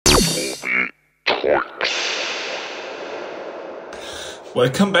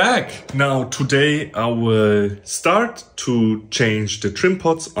Welcome back! Now today I will start to change the trim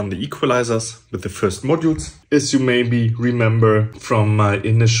pots on the equalizers with the first modules. As you maybe remember from my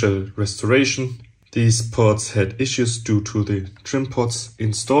initial restoration, these pots had issues due to the trim pots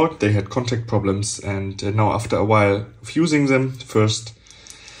installed. They had contact problems, and now after a while of using them, first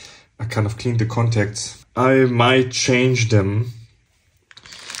I kind of cleaned the contacts. I might change them.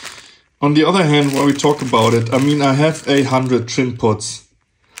 On the other hand, while we talk about it, I mean, I have 100 trim pots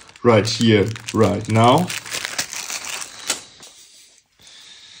right here, right now.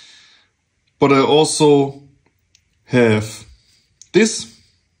 But I also have this.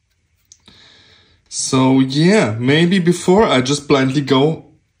 So yeah, maybe before I just blindly go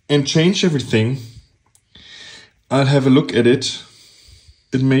and change everything, I'll have a look at it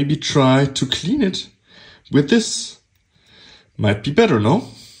and maybe try to clean it with this. Might be better, no?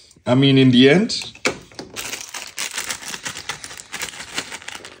 I mean, in the end,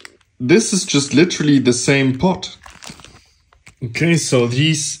 this is just literally the same pot. Okay, so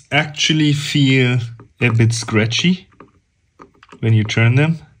these actually feel a bit scratchy when you turn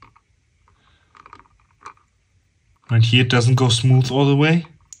them. Right here it doesn't go smooth all the way.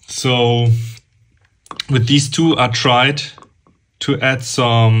 So with these two I tried to add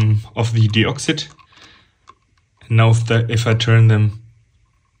some of the deoxit. And now if I turn them,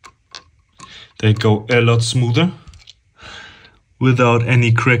 they go a lot smoother without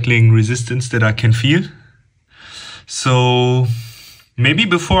any crackling resistance that I can feel. So maybe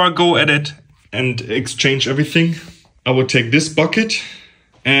before I go at it and exchange everything, I will take this bucket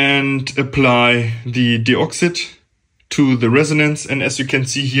and apply the deoxit to the resonance. And as you can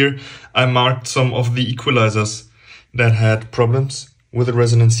see here, I marked some of the equalizers that had problems with the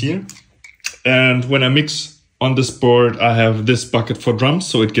resonance here. And when I mix on this board, I have this bucket for drums,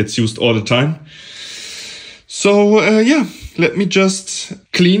 so it gets used all the time. So yeah, let me just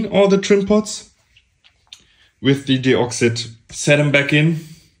clean all the trim pots with the deoxit, set them back in,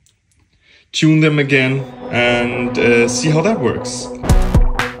 tune them again, and see how that works.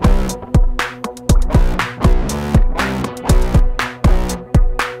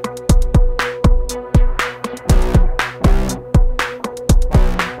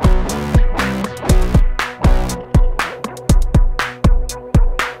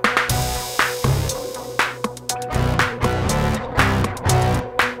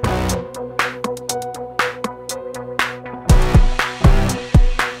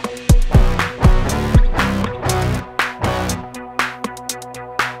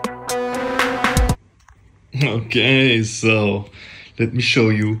 Okay, so let me show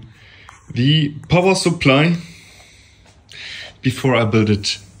you the power supply before I build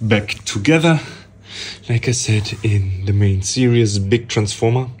it back together. Like I said, in the main series, big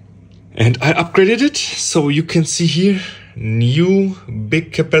transformer. And I upgraded it, so you can see here, new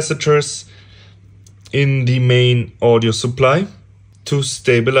big capacitors in the main audio supply to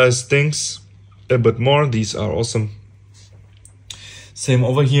stabilize things a bit more. These are awesome. Same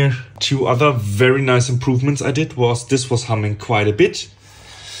over here. Two other very nice improvements I did was this was humming quite a bit.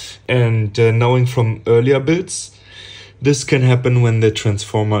 And knowing from earlier builds, this can happen when the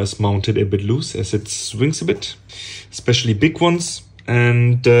transformer is mounted a bit loose as it swings a bit, especially big ones.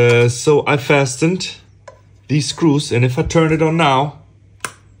 And so I fastened these screws, and if I turn it on now,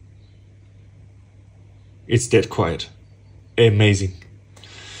 it's dead quiet. Amazing.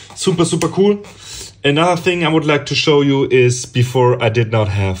 Super, super cool. Another thing I would like to show you is before I did not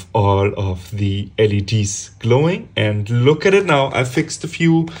have all of the LEDs glowing, and look at it now. I fixed a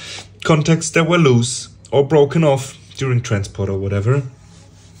few contacts that were loose or broken off during transport or whatever.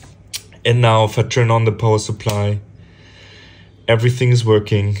 And now if I turn on the power supply, everything is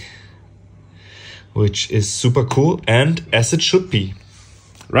working, which is super cool, and as it should be,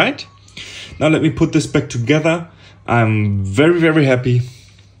 right? Now let me put this back together. I'm very, very happy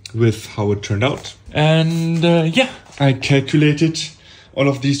with how it turned out. And yeah, I calculated all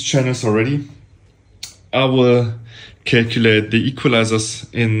of these channels already. I will calculate the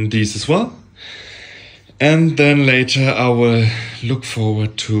equalizers in these as well. And then later I will look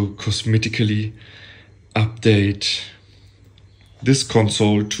forward to cosmetically update this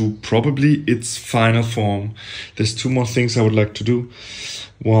console to probably its final form. There's two more things I would like to do.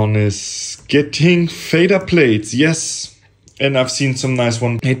 One is getting fader plates, yes. And I've seen some nice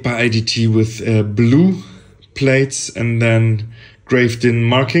one made by IDT with blue plates and then graved in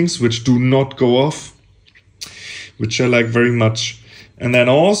markings which do not go off, which I like very much. And then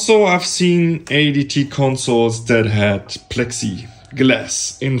also I've seen ADT consoles that had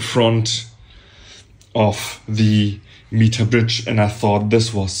plexiglass in front of the meter bridge, and I thought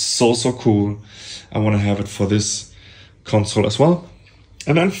this was so cool. I want to have it for this console as well.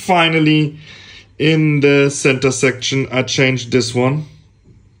 And then finally, in the center section, I changed this one,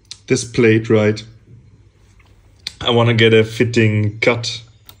 this plate, right? I want to get a fitting cut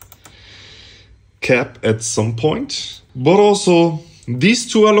cap at some point, but also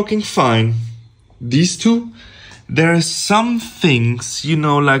these two are looking fine. These two, there are some things, you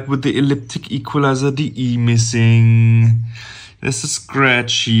know, like with the elliptic equalizer, the E missing. There's a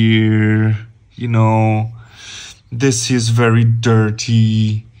scratch here, you know. This is very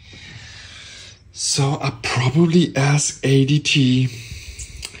dirty. So I probably ask ADT.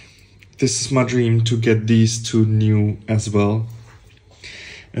 This is my dream, to get these two new as well.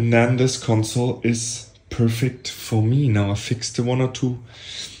 And then this console is perfect for me. Now I fixed the 1 or 2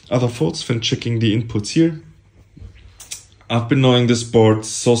 other faults when checking the inputs here. I've been knowing this board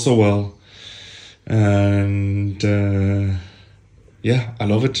so well. And yeah, I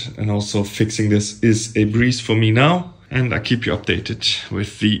love it. And also fixing this is a breeze for me now. And I keep you updated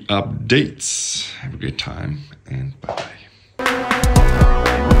with the updates. Have a great time and bye-bye.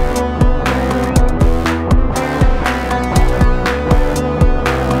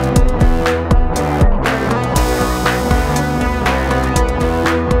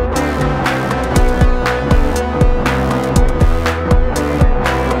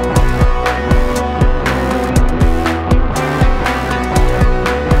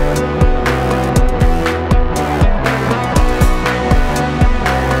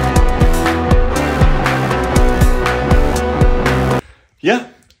 Yeah,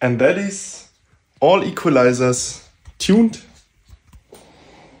 and that is all equalizers tuned.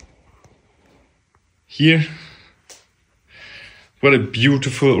 Here, what a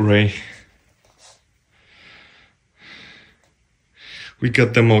beautiful array. We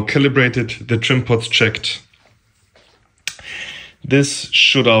got them all calibrated, the trim pods checked. This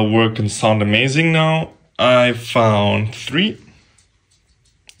should all work and sound amazing now. I found 3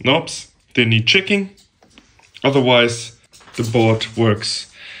 knobs, they need checking. Otherwise, the board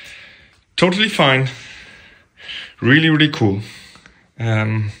works totally fine. Really cool.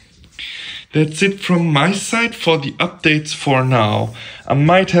 That's it from my side for the updates for now. I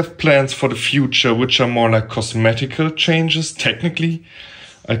might have plans for the future, which are more like cosmetical changes. Technically,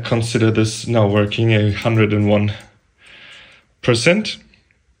 I consider this now working 101%.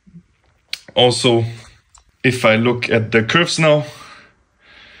 Also, if I look at the curves now,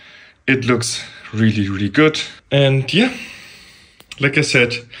 it looks really good. And yeah, like I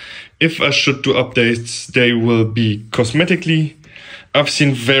said, if I should do updates, they will be cosmetically. I've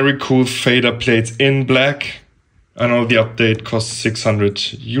seen very cool fader plates in black. I know the update costs 600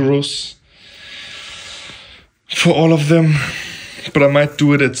 euros for all of them, but I might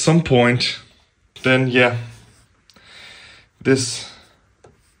do it at some point. Then yeah, this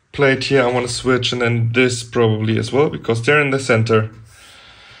plate here I want to switch, and then this probably as well, because they're in the center.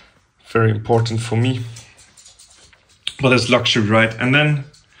 Very important for me. But it's luxury, right? And then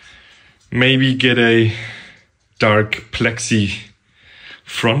maybe get a dark plexi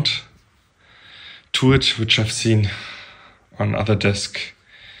front to it, which I've seen on other desks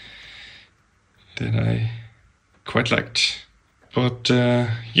that I quite liked. But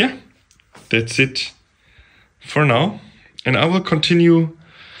yeah, that's it for now. And I will continue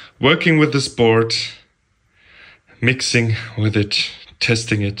working with this board, mixing with it,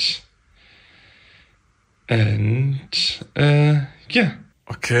 testing it. And yeah.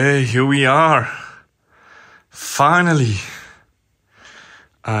 Okay, here we are. Finally,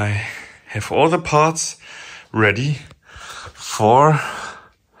 I have all the parts ready for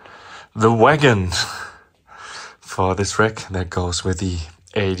the wagon, for this rack that goes with the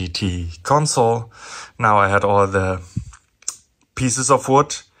ADT console. Now I had all the pieces of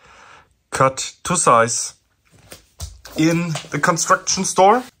wood cut to size in the construction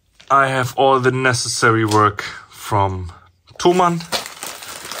store. I have all the necessary work from Thomann,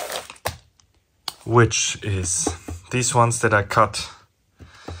 which is these ones that I cut,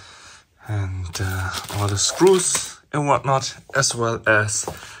 and all the screws and whatnot, as well as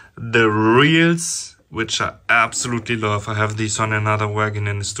the reels, which I absolutely love. I have these on another wagon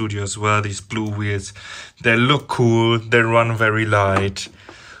in the studio as well, these blue wheels. They look cool, they run very light.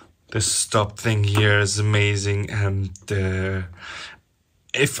 The stop thing here is amazing, and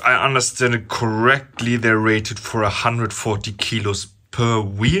if I understand it correctly, they're rated for 140 kilos per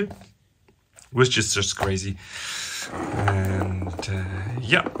wheel, which is just crazy. And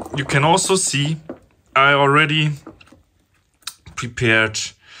yeah, you can also see I already prepared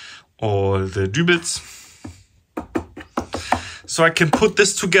all the dubels, so I can put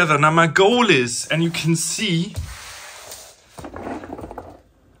this together. Now my goal is, and you can see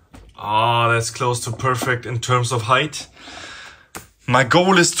Ah, that's close to perfect in terms of height. My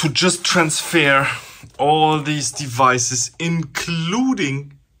goal is to just transfer all these devices,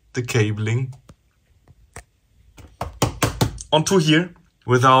 including the cabling, onto here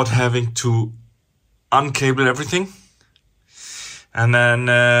without having to uncable everything and then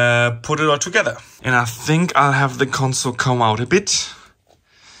put it all together. And I think I'll have the console come out a bit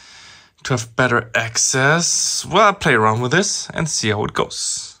to have better access. Well, I'll play around with this and see how it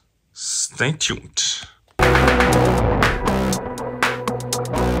goes. Stay tuned.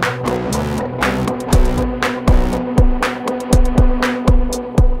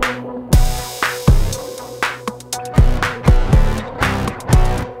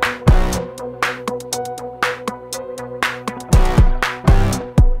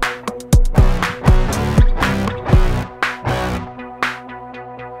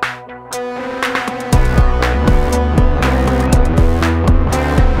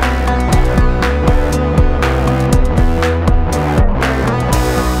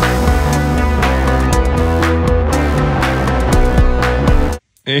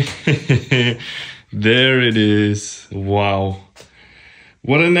 There it is. Wow.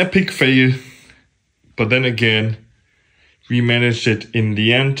 What an epic fail. But then again, we managed it in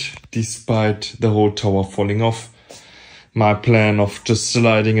the end, despite the whole tower falling off. My plan of just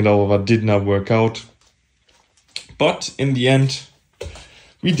sliding it over did not work out. But in the end,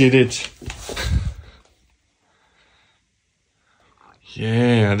 we did it.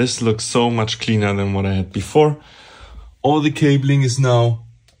 Yeah, this looks so much cleaner than what I had before. All the cabling is now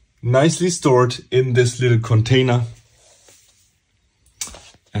nicely stored in this little container.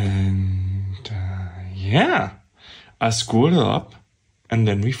 And yeah, I screw it up and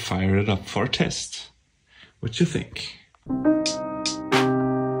then we fire it up for a test. What you think?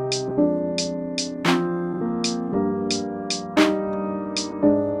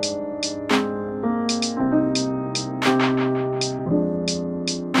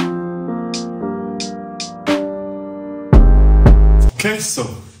 Okay, so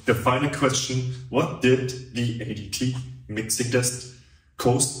the final question, what did the ADT mixing desk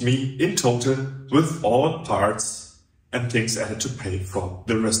cost me in total with all parts and things I had to pay for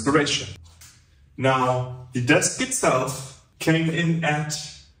the restoration? Now, the desk itself came in at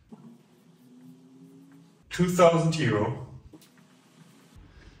 2,000 euro.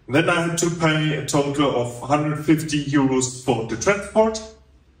 Then I had to pay a total of 150 euros for the transport,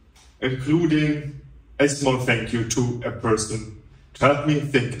 including a small thank you to a person to help me.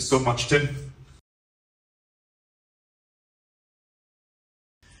 Thank you so much, Tim.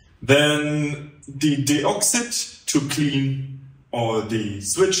 Then the deoxit to clean all the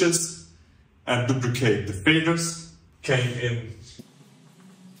switches and lubricate the faders came in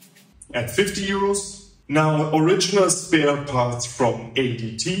at 50 euros. Now, original spare parts from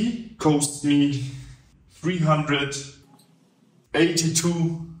ADT cost me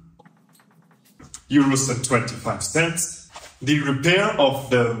 382 euros and 25 cents. The repair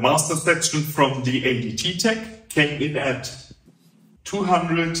of the master section from the ADT tech came in at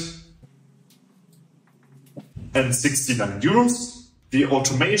 269 euros. The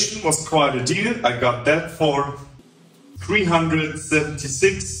automation was quite a deal. I got that for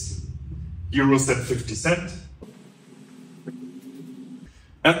 376 euros and 50 cents.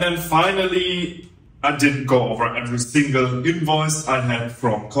 And then finally, I didn't go over every single invoice I had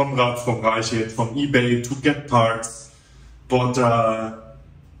from Konrad, from Reichert, from eBay to get parts. But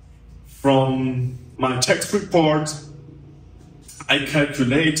from my tax report, I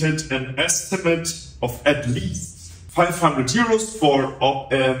calculated an estimate of at least 500 euros for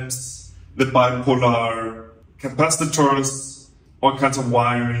op-amps, the bipolar capacitors, all kinds of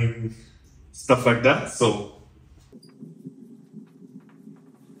wiring, stuff like that. So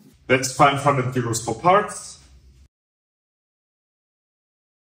that's 500 euros for parts,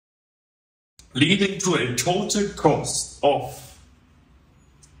 leading to a total cost of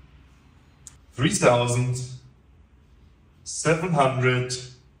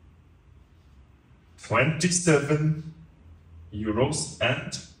 3,727 euros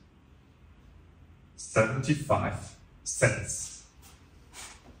and 75 cents.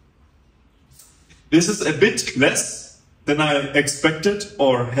 This is a bit less than I expected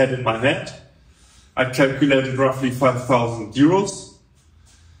or had in my head. I calculated roughly 5,000 euros.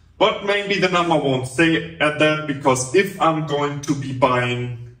 But maybe the number won't stay at that, because if I'm going to be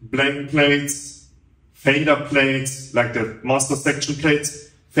buying blank plates, fader plates, like the master section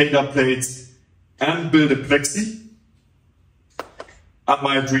plates, fader plates, and build a plexi, I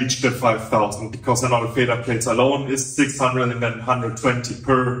might reach the 5,000, because another fader plates alone is 600 and then 120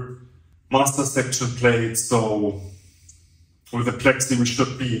 per master section plate. So with the plexi, we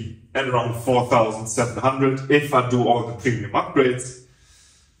should be at around 4,700 if I do all the premium upgrades.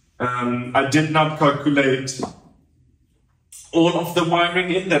 I did not calculate all of the wiring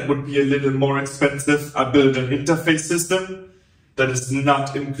in, that would be a little more expensive. I built an interface system that is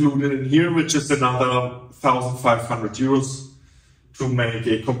not included in here, which is another 1,500 euros to make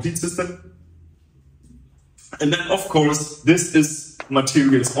a complete system. And then of course, this is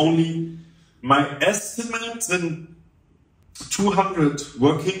materials only. My estimates in 200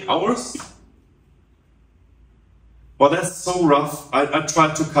 working hours. Well, that's so rough. I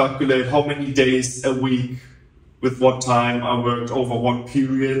tried to calculate how many days a week with what time I worked over what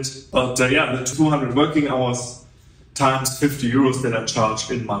period. But yeah, the 200 working hours times 50 euros that I charge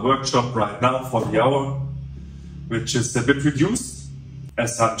in my workshop right now for the hour, which is a bit reduced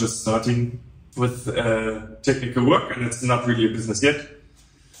as I'm just starting with technical work and it's not really a business yet.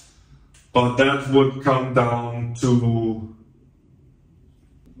 But that would come down to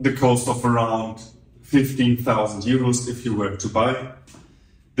the cost of around 15,000 euros if you were to buy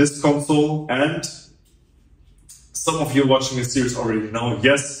this console. And some of you watching this series already know,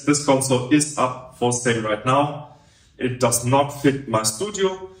 yes, this console is up for sale right now. It does not fit my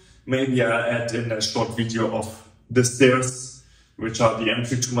studio. Maybe I'll add in a short video of the stairs, which are the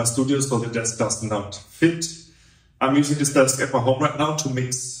entry to my studio, so the desk does not fit. I'm using this desk at my home right now to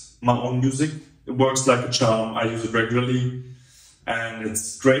mix my own music. It works like a charm. I use it regularly and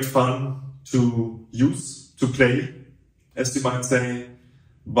it's great fun to use, to play, as you might say,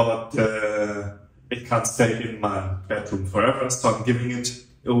 but it can't stay in my bedroom forever, so I'm giving it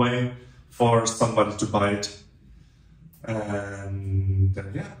away for somebody to buy it. And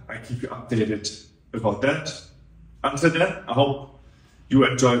yeah, I keep you updated about that. Until then, I hope you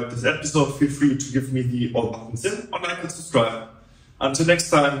enjoyed this episode. Feel free to give me the all buttons in or like and subscribe. Until next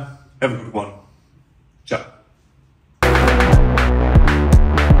time, have a good one.